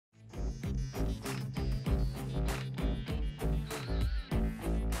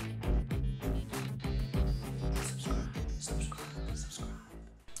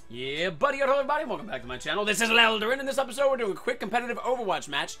Yeah, buddy, hello everybody, welcome back to my channel. This is Elder, and in this episode we're doing a quick competitive Overwatch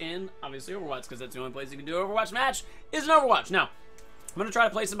match in, obviously, Overwatch, because that's the only place you can do an Overwatch match, is an Overwatch. Now, I'm going to try to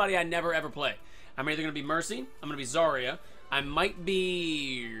play somebody I never ever play. I'm either going to be Mercy, I'm going to be Zarya, I might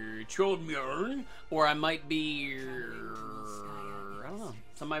be Chodmjorn, or I might be, I don't know,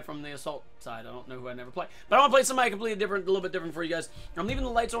 somebody from the Assault side. I don't know who I never play. But I want to play somebody completely different, a little bit different for you guys. I'm leaving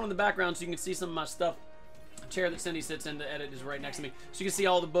the lights on in the background so you can see some of my stuff. Chair that Cindy sits in to edit is right next to me, so you can see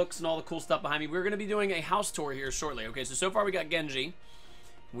all the books and all the cool stuff behind me. We're going to be doing a house tour here shortly. Okay, so far we got Genji.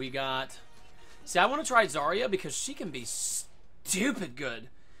 We got... See, I want to try Zarya because she can be stupid good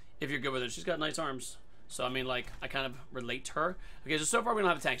if you're good with her. She's got nice arms. So, I mean, like, I kind of relate to her. Okay, so far we don't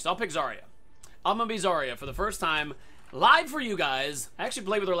have a tank, so I'll pick Zarya. I'm going to be Zarya for the first time live for you guys. I actually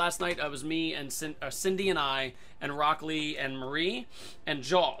played with her last night. It was me and Cindy and I and Rockley and Marie and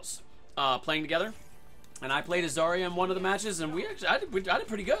Jaws playing together. And I played as Zarya in one of the matches, and I did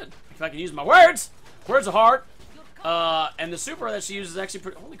pretty good. If I can use my words. Words are hard. And the super that she uses is actually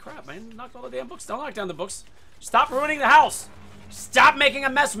pretty... Holy crap, man. Knocked all the damn books. Don't knock down the books. Stop ruining the house. Stop making a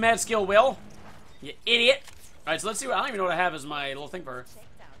mess, Mad Skill Will. You idiot. Alright, so let's see what... I don't even know what I have as my little thing for her.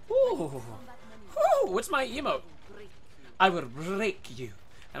 Ooh. Ooh, what's my emote? I will break you.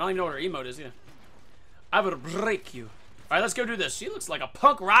 I don't even know what her emote is, yeah. I will break you. Alright, let's go do this. She looks like a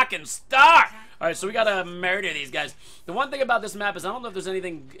punk rockin' star. Alright, so we gotta murder these guys. The one thing about this map is I don't know if there's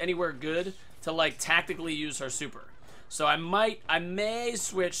anything anywhere good to, like, tactically use her super. So I may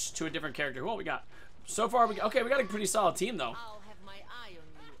switch to a different character. Who we got? So far, we got a pretty solid team, though.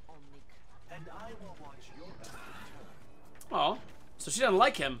 Oh, so she doesn't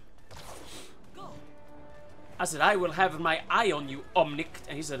like him. I said, I will have my eye on you, Omnic.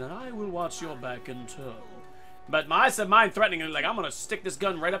 And he said, and I will watch your back in turn. But I said mine threateningly, like, I'm gonna stick this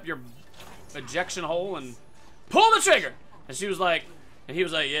gun right up your ejection hole and pull the trigger. And she was like, and he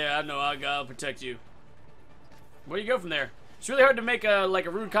was like, yeah, I know, I'll protect you. Where do you go from there? It's really hard to make a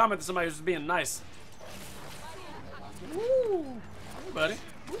rude comment to somebody who's just being nice. Woo. Hey, buddy.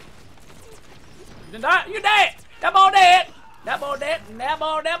 You dead. That ball dead. That ball dead. That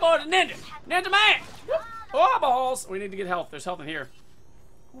ball's a ninja. Ninja man. Oh, balls. We need to get health. There's health in here.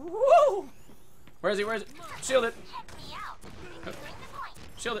 Woo. Where is he? Where is it? Shield it.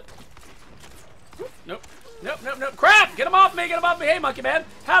 Shield it. Nope. Nope, nope, nope. Crap! Get him off me! Get him off me! Hey, Monkey Man!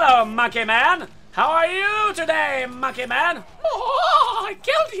 Hello, Monkey Man! How are you today, Monkey Man? Oh, I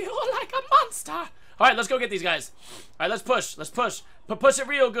killed you like a monster! Alright, let's go get these guys. Alright, let's push. Let's push. Push it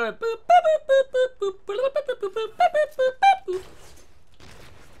real good.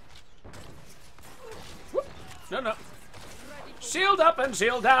 No, no. Shield up and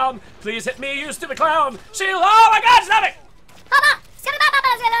shield down. Please hit me, you stupid clown. Shield. Oh my God, stop it!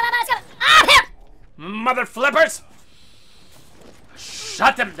 Mother flippers!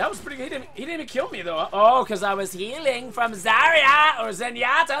 Shut them. That was pretty good. He didn't even kill me though. Oh, because I was healing from Zarya or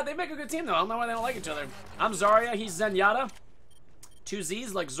Zenyatta. They make a good team though. I don't know why they don't like each other. I'm Zarya. He's Zenyatta. 2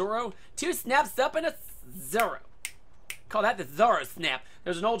 Z's like Zorro. 2 snaps up and a Zorro. Call that the Zorro snap.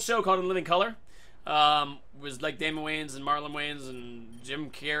 There's an old show called In Living Color. Was like Damon Wayans and Marlon Wayans and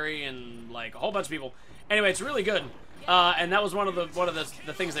Jim Carrey and like a whole bunch of people. Anyway, it's really good. And that was one of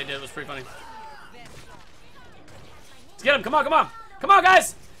the things they did. It was pretty funny. Let's get him! Come on, come on, come on,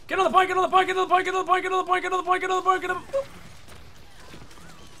 guys! Get on the point! Get on the point! Get on the point! Get on the point! Get on the point! Get on the point! Get on the point! Get on the point!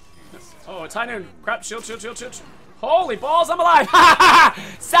 Oh, it's high noon. Crap! Shield! Shield! Shield! Shield! Holy balls! I'm alive!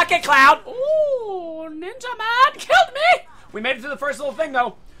 Suck it, Cloud! Ooh, Ninja Man killed me! We made it to the first little thing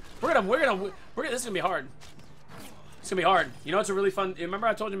though. This is gonna be hard. It's gonna be hard. You know, it's a really fun. Remember,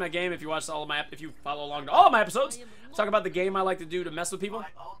 I told you my game. If you watch if you follow along to all of my episodes, I talk about the game I like to do to mess with people.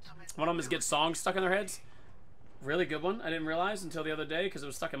 One of them is get songs stuck in their heads. Really good one. I didn't realize until the other day because it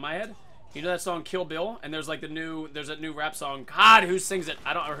was stuck in my head. You know that song Kill Bill? And there's like there's that new rap song. God, who sings it?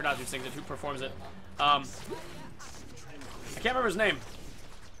 I don't know who sings it. Who performs it? I can't remember his name.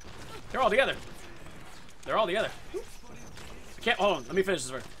 They're all together. They're all together. I can't. Hold on. Let me finish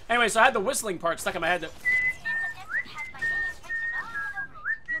this first. Anyway, so I had the whistling part stuck in my head.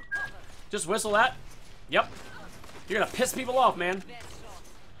 Just whistle that. Yep. You're gonna piss people off, man.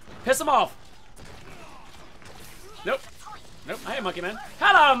 Piss them off. Nope. Nope. Hey, Monkey Man.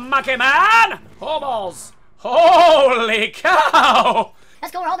 Hello, Monkey Man! Oh, balls. Holy cow!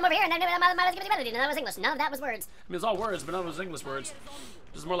 Let's go hold them over here and then that was English. None of that was words. I mean, it's all words, but none of it was English words.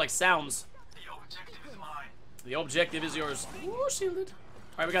 This is more like sounds. The objective is yours. Ooh, shielded.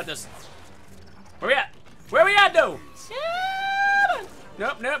 Alright, we got this. Where we at? Where we at, though?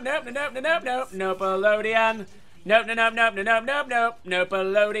 Nope, nope, nope, nope, nope, nope, nope, Nickelodeon. Nope, nope, nope, nope, nope, nope, nope,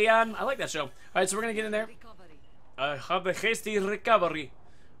 Nickelodeon. I like that show. Alright, so we're gonna get in there. I have a hasty recovery.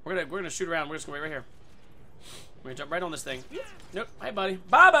 We're gonna shoot around. We're just gonna wait right here. We're gonna jump right on this thing. Nope. Hey, buddy.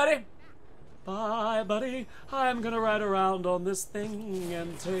 Bye, buddy. Bye, buddy. I'm gonna ride around on this thing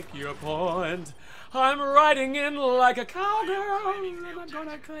and take your point. I'm riding in like a cowgirl, and I'm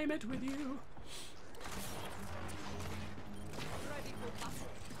gonna claim it with you.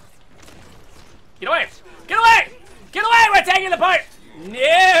 Get away! Get away! Get away! We're taking the point!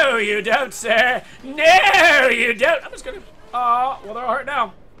 No, you don't, sir. No, you don't. I'm just gonna. Oh, well, they're all hurt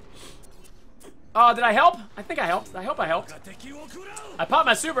now. Did I help? I think I helped. I hope I helped. I popped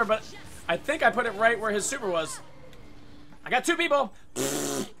my super, but I think I put it right where his super was. I got 2 people.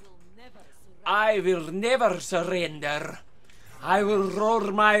 I will never surrender. I will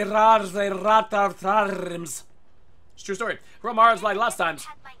roar my rars the ratartarms. It's a true story. Roar my rars like lots of times.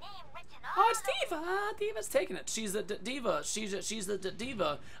 Oh, it's Diva. Diva's taking it. She's a diva. She's the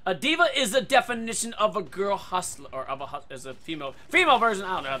diva. A diva is a definition of a girl hustler, or of as a female version.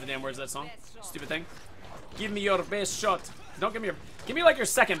 I don't know how the damn words of that song. Stupid thing. Give me your best shot. Don't give me like your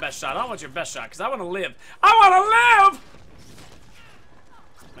second best shot. I don't want your best shot because I want to live. I want to live.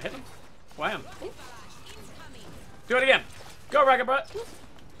 I hit him. Oh, I am. Do it again. Go, Rocket Butt.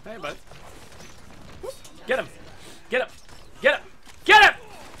 Hey, bud. Get him. Get him. Get him. Get him.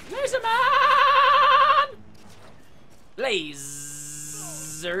 Laser man!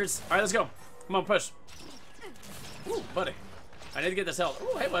 Lasers. Alright, let's go. Come on, push. Ooh, buddy. I need to get this health.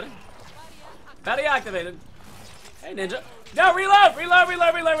 Ooh, hey, buddy. Battery activated. Hey, ninja. No, reload! Reload,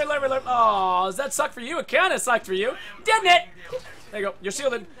 reload, reload, reload, reload. Oh, does that suck for you? It kinda sucked for you. Didn't it? There you go. You're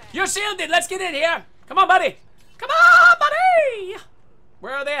shielded. You're shielded. Let's get in here. Come on, buddy. Come on, buddy!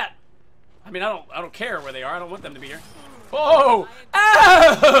 Where are they at? I mean, I don't care where they are. I don't want them to be here. Oh!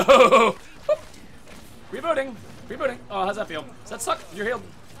 Oh! Rebooting. Rebooting. Oh, how's that feel? Does that suck? You're healed.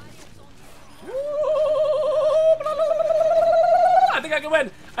 I think I can win.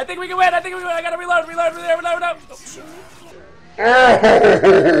 I think we can win. I think we can win. I gotta reload, reload, reload, reload, reload.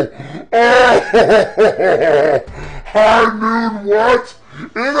 High noon what?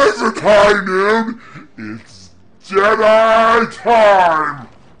 It isn't high noon. It's Jedi time.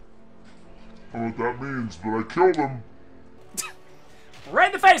 I don't know what that means, but I killed him. Right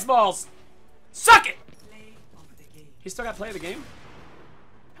in the face balls. Suck it. He still got play of the game?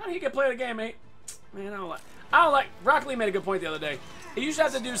 How did he get play of the game, mate? Man, I don't like. Rock Lee made a good point the other day. He used to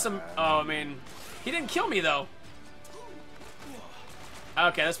have to do some. Oh, I mean, he didn't kill me though.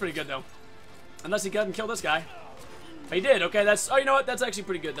 Okay, that's pretty good though. Unless he doesn't kill this guy. He did. Okay, that's. Oh, you know what? That's actually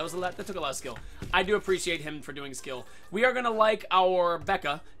pretty good. That was a lot. That took a lot of skill. I do appreciate him for doing skill. We are gonna like our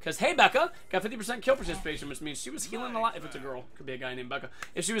Becca, because hey, Becca got 50% kill participation, which means she was healing a lot. If it's a girl, could be a guy named Becca.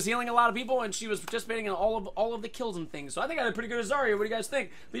 If she was healing a lot of people and she was participating in all of the kills and things, so I think I did pretty good as Zarya. What do you guys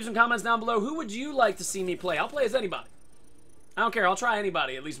think? Leave some comments down below. Who would you like to see me play? I'll play as anybody. I don't care. I'll try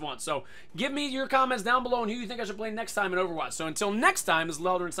anybody at least once. So give me your comments down below on who you think I should play next time in Overwatch. So until next time, this is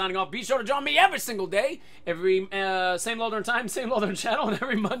Lelderin signing off. Be sure to join me every single day, every same Lelderin time, same Lelderin channel, and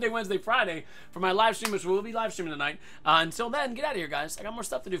every Monday, Wednesday, Friday for my live stream, which will be live streaming tonight. Until then, get out of here, guys. I got more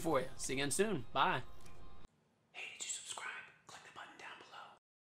stuff to do for you. See you again soon. Bye. Hey,